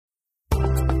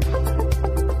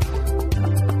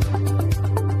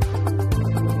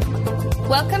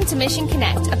Welcome to Mission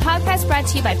Connect, a podcast brought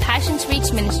to you by Passion to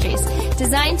Reach Ministries,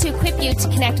 designed to equip you to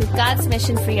connect with God's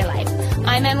mission for your life.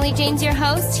 I'm Emily James, your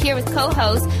host, here with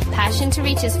co-host, Passion to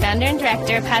Reach's founder and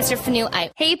director, Pastor Fanu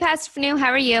Ipe. Hey, Pastor Fanu, how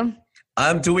are you?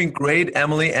 I'm doing great,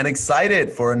 Emily, and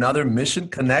excited for another Mission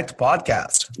Connect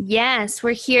podcast. Yes,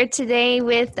 we're here today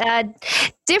with a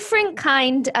different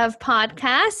kind of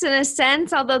podcast in a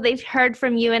sense, although they've heard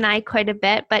from you and I quite a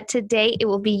bit, but today it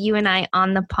will be you and I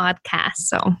on the podcast,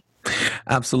 so...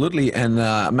 Absolutely. And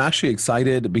I'm actually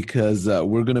excited because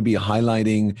we're going to be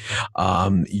highlighting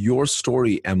your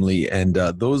story, Emily. And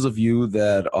those of you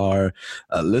that are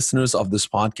listeners of this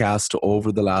podcast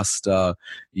over the last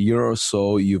year or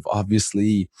so, you've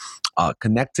obviously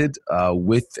connected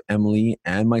with Emily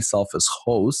and myself as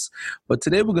hosts. But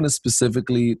today we're going to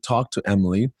specifically talk to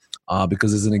Emily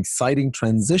because there's an exciting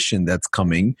transition that's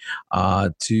coming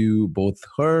to both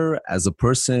her as a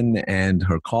person and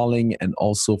her calling, and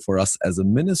also for us as a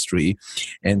ministry.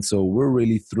 And so we're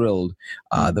really thrilled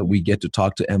that we get to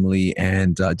talk to Emily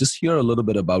and just hear a little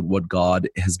bit about what God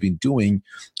has been doing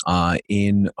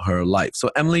in her life. So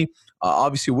Emily,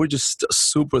 obviously, we're just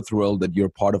super thrilled that you're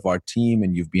part of our team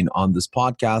and you've been on this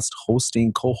podcast,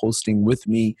 co-hosting with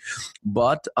me.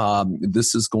 But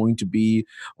this is going to be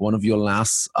one of your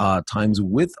last times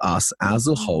with us as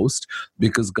a host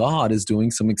because God is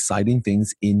doing some exciting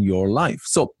things in your life.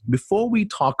 So before we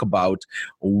talk about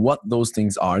what those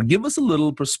things are, give us a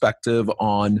little perspective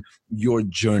on your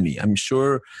journey. I'm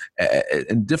sure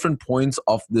in different points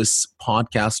of this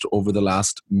podcast over the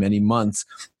last many months,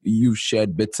 you've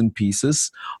shared bits and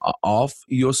pieces of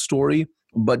your story,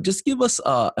 but just give us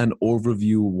an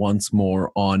overview once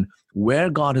more on where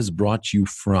God has brought you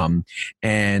from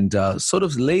and sort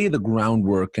of lay the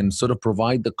groundwork and sort of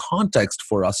provide the context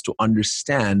for us to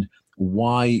understand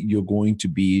why you're going to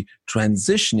be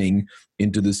transitioning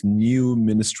into this new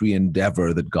ministry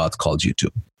endeavor that God's called you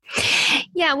to.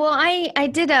 Yeah, well, I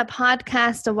did a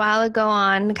podcast a while ago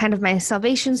on kind of my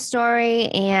salvation story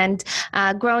and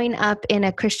growing up in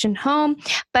a Christian home,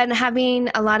 but having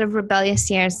a lot of rebellious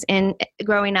years in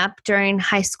growing up during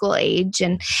high school age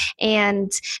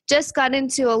and just got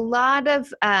into a lot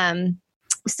of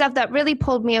stuff that really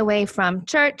pulled me away from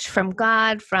church, from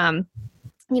God, from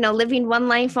living one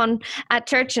life at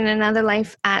church and another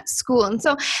life at school. And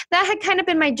so that had kind of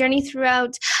been my journey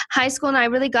throughout high school. And I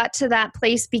really got to that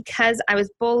place because I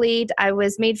was bullied. I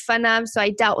was made fun of. So I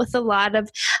dealt with a lot of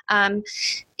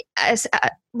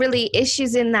really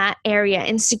issues in that area,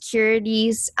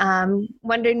 insecurities,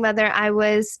 wondering whether I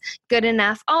was good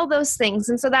enough, all those things.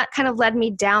 And so that kind of led me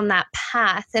down that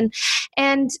path.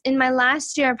 And in my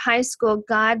last year of high school,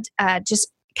 God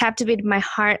just captivated my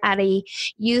heart at a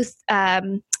youth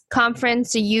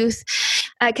conference,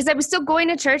 because I was still going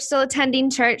to church, still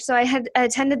attending church. So I had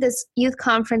attended this youth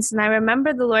conference, and I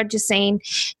remember the Lord just saying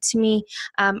to me,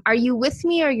 are you with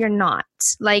me or you're not?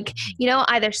 Like,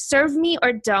 either serve me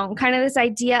or don't. Kind of this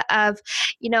idea of,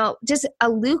 just a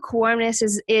lukewarmness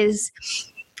is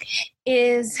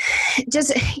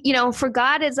just, for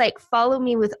God is like, follow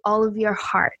me with all of your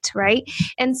heart, right?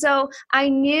 And so I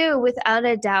knew without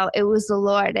a doubt it was the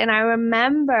Lord. And I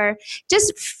remember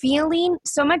just feeling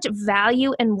so much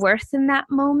value and worth in that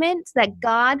moment that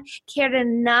God cared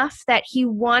enough that he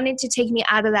wanted to take me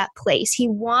out of that place. He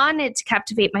wanted to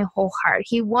captivate my whole heart.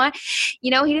 He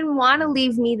didn't want to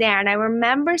leave me there. And I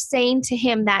remember saying to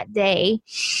him that day,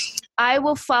 I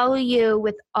will follow you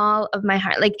with all of my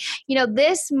heart. Like,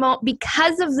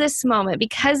 because of this moment,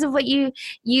 because of what you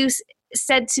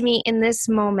said to me in this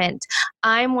moment,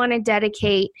 I want to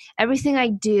dedicate everything I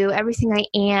do, everything I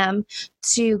am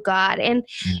to God. And,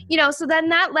 so then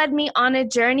that led me on a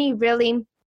journey really.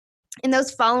 In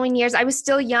those following years, I was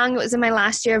still young. It was in my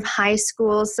last year of high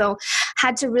school. So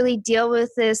had to really deal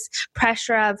with this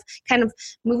pressure of kind of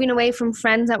moving away from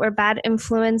friends that were bad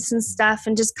influence and stuff,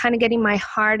 and just kind of getting my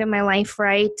heart and my life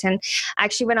right. And I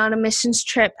actually went on a missions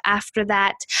trip after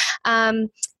that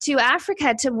to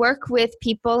Africa to work with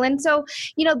people. And so,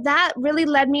 that really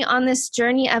led me on this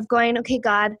journey of going, okay,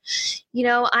 God,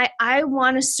 I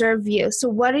want to serve you. So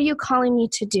what are you calling me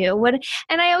to do?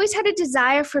 And I always had a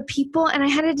desire for people, and I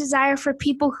had a desire for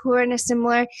people who were in a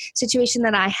similar situation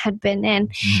that I had been in.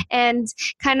 And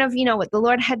kind of, what the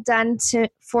Lord had done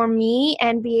for me,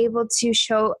 and be able to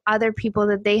show other people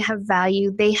that they have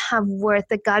value, they have worth,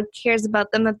 that God cares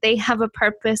about them, that they have a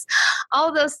purpose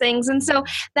all those things. And so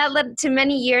that led to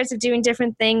many years of doing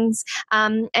different things,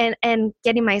 and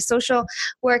getting my social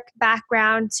work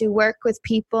background to work with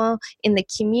people in the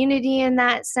community in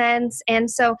that sense. And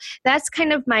so that's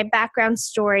kind of my background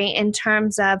story in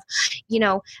terms of,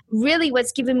 really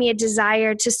what's given me a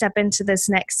desire to step into this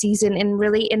next season and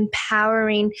really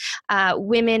empowering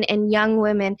women and young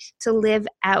women to live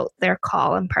out their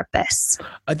call and purpose.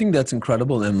 I think that's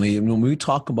incredible, Emily. And when we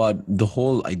talk about the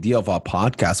whole idea of our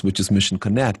podcast, which is Mission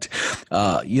Connect,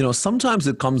 sometimes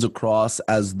it comes across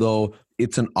as though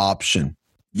it's an option.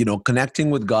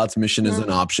 Connecting with God's mission is an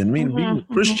option. I mean, being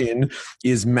a Christian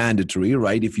is mandatory,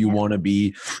 right? If you want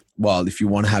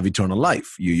to have eternal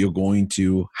life, you're going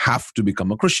to have to become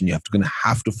a Christian. You're going to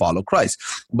have to follow Christ.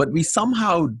 But we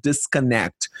somehow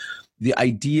disconnect the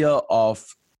idea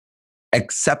of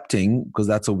accepting, because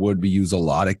that's a word we use a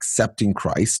lot, accepting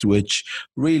Christ, which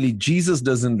really Jesus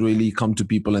doesn't really come to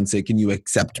people and say, can you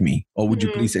accept me? Or would you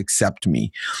please accept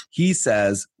me? He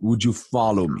says, would you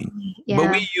follow me? Yeah.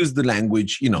 But we use the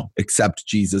language, accept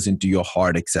Jesus into your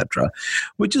heart, etc.,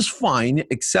 which is fine,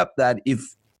 except that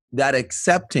if that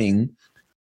accepting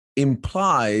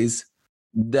implies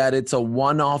that it's a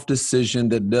one-off decision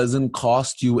that doesn't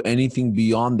cost you anything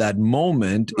beyond that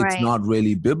moment, right, it's not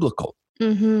really biblical.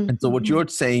 And so what you're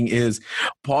saying is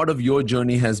part of your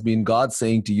journey has been God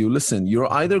saying to you, listen, you're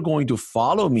either going to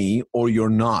follow me or you're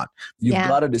not. You've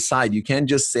got to decide. You can't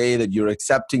just say that you're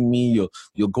accepting me.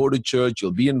 You'll go to church.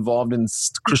 You'll be involved in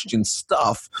Christian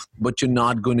stuff, but you're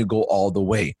not going to go all the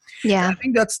way. Yeah. And I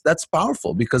think that's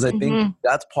powerful, because I think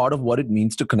that's part of what it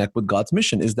means to connect with God's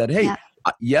mission is that, hey,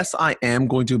 yes, I am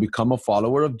going to become a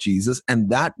follower of Jesus.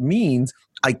 And that means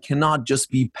I cannot just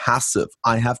be passive.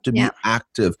 I have to be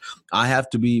active. I have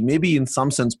to be maybe in some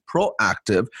sense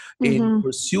proactive in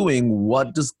pursuing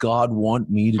what does God want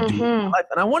me to do in life.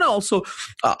 And I want to also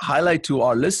highlight to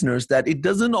our listeners that it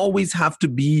doesn't always have to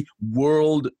be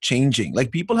world changing.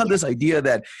 Like people have this idea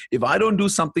that if I don't do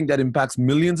something that impacts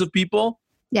millions of people,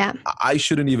 I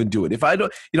shouldn't even do it. If I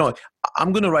don't,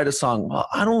 I'm going to write a song. Well,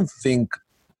 I don't think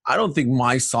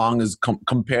my song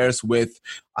compares with,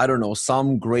 I don't know,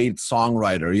 some great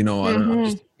songwriter, I don't know, I'm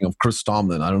just thinking of Chris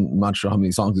Tomlin. I'm not sure how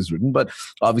many songs he's written, but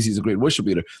obviously he's a great worship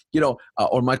leader,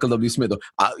 or Michael W. Smith,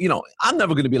 I'm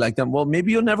never going to be like them. Well,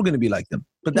 maybe you're never going to be like them,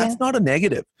 but that's not a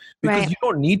negative, because you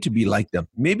don't need to be like them.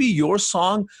 Maybe your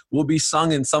song will be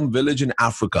sung in some village in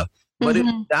Africa. But if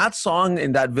that song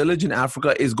in that village in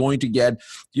Africa is going to get,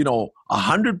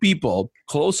 100 people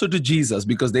closer to Jesus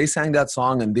because they sang that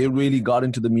song and they really got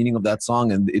into the meaning of that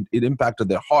song and it impacted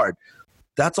their heart,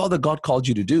 that's all that God called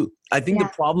you to do. I think the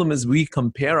problem is we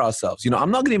compare ourselves. I'm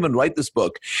not going to even write this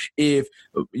book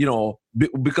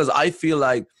because I feel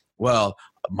like, well,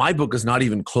 my book is not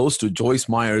even close to Joyce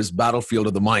Meyer's Battlefield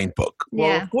of the Mind book.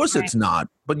 Well, of course it's not,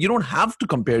 but you don't have to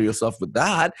compare yourself with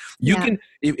that. You can,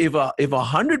 if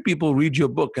 100 people read your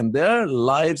book and their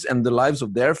lives and the lives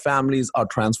of their families are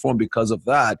transformed because of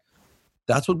that,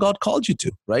 that's what God called you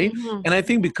to, right? And I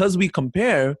think because we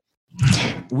compare,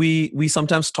 we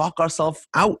sometimes talk ourselves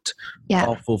out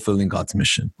of fulfilling God's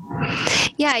mission.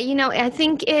 Yeah, I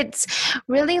think it's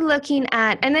really looking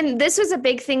at, and then this was a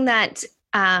big thing that,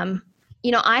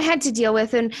 I had to deal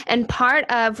with, and part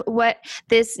of what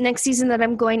this next season that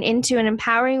I'm going into and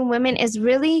empowering women is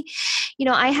really,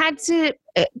 I had to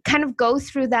kind of go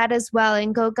through that as well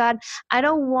and go, God, I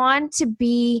don't want to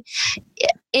be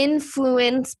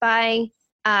influenced by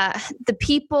the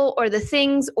people or the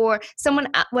things or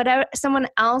whatever someone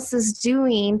else is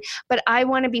doing, but I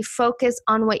want to be focused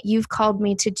on what you've called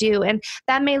me to do. And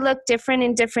that may look different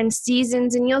in different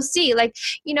seasons. And you'll see,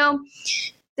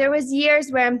 there was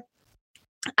years where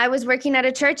I was working at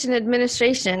a church in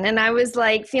administration and I was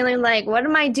feeling like, what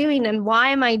am I doing and why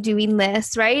am I doing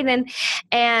this? Right.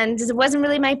 And it wasn't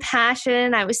really my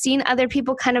passion. I was seeing other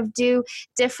people kind of do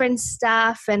different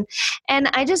stuff. And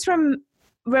I just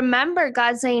remember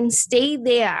God saying, stay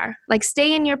there,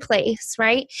 stay in your place.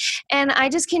 Right. And I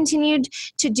just continued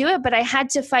to do it, but I had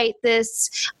to fight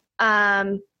this,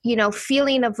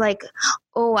 feeling of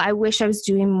oh, I wish I was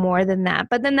doing more than that.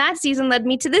 But then that season led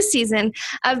me to this season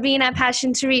of being at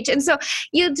Passion to Reach. And so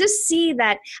you'll just see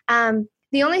that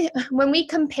when we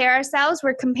compare ourselves,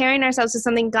 we're comparing ourselves to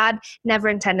something God never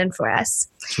intended for us.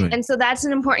 Right. And so that's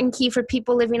an important key for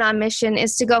people living on mission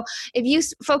is to go, if you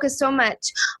focus so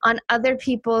much on other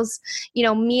people's,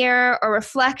 mirror or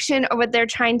reflection or what they're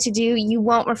trying to do, you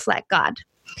won't reflect God.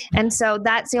 And so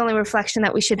that's the only reflection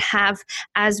that we should have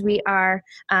as we are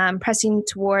pressing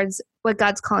towards what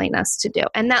God's calling us to do.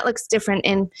 And that looks different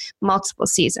in multiple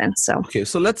seasons. So okay,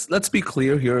 so let's be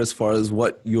clear here as far as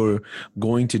what you're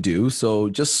going to do. So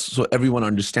just so everyone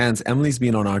understands, Emily's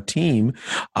been on our team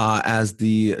as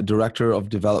the Director of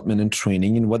Development and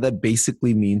Training. And what that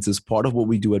basically means is part of what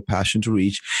we do at Passion to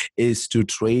Reach is to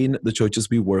train the churches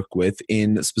we work with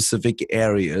in specific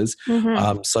areas,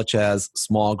 such as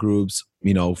small groups,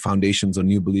 foundations or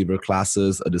new believer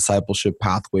classes, a discipleship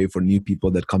pathway for new people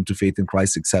that come to faith in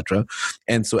Christ, etc.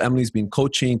 And so Emily's been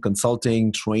coaching,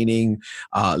 consulting, training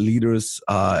leaders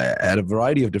at a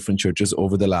variety of different churches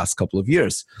over the last couple of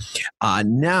years.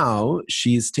 Now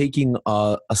she's taking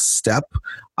a step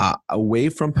away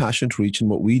from Passion to Reach and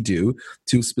what we do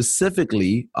to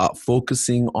specifically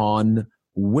focusing on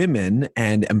women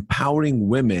and empowering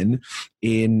women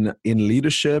in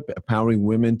leadership, empowering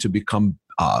women to become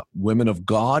women of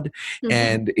God.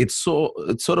 And it's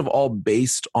sort of all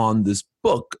based on this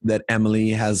book that Emily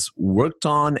has worked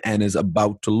on and is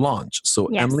about to launch. So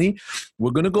yes. Emily,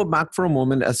 we're going to go back for a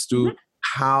moment as to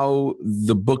how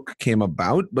the book came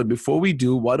about. But before we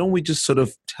do, why don't we just sort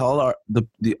of tell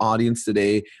the audience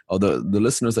today, or the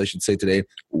listeners, I should say today,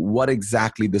 what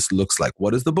exactly this looks like?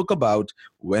 What is the book about?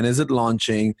 When is it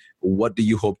launching? What do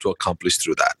you hope to accomplish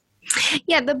through that?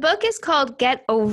 Yeah, the book is called Get Over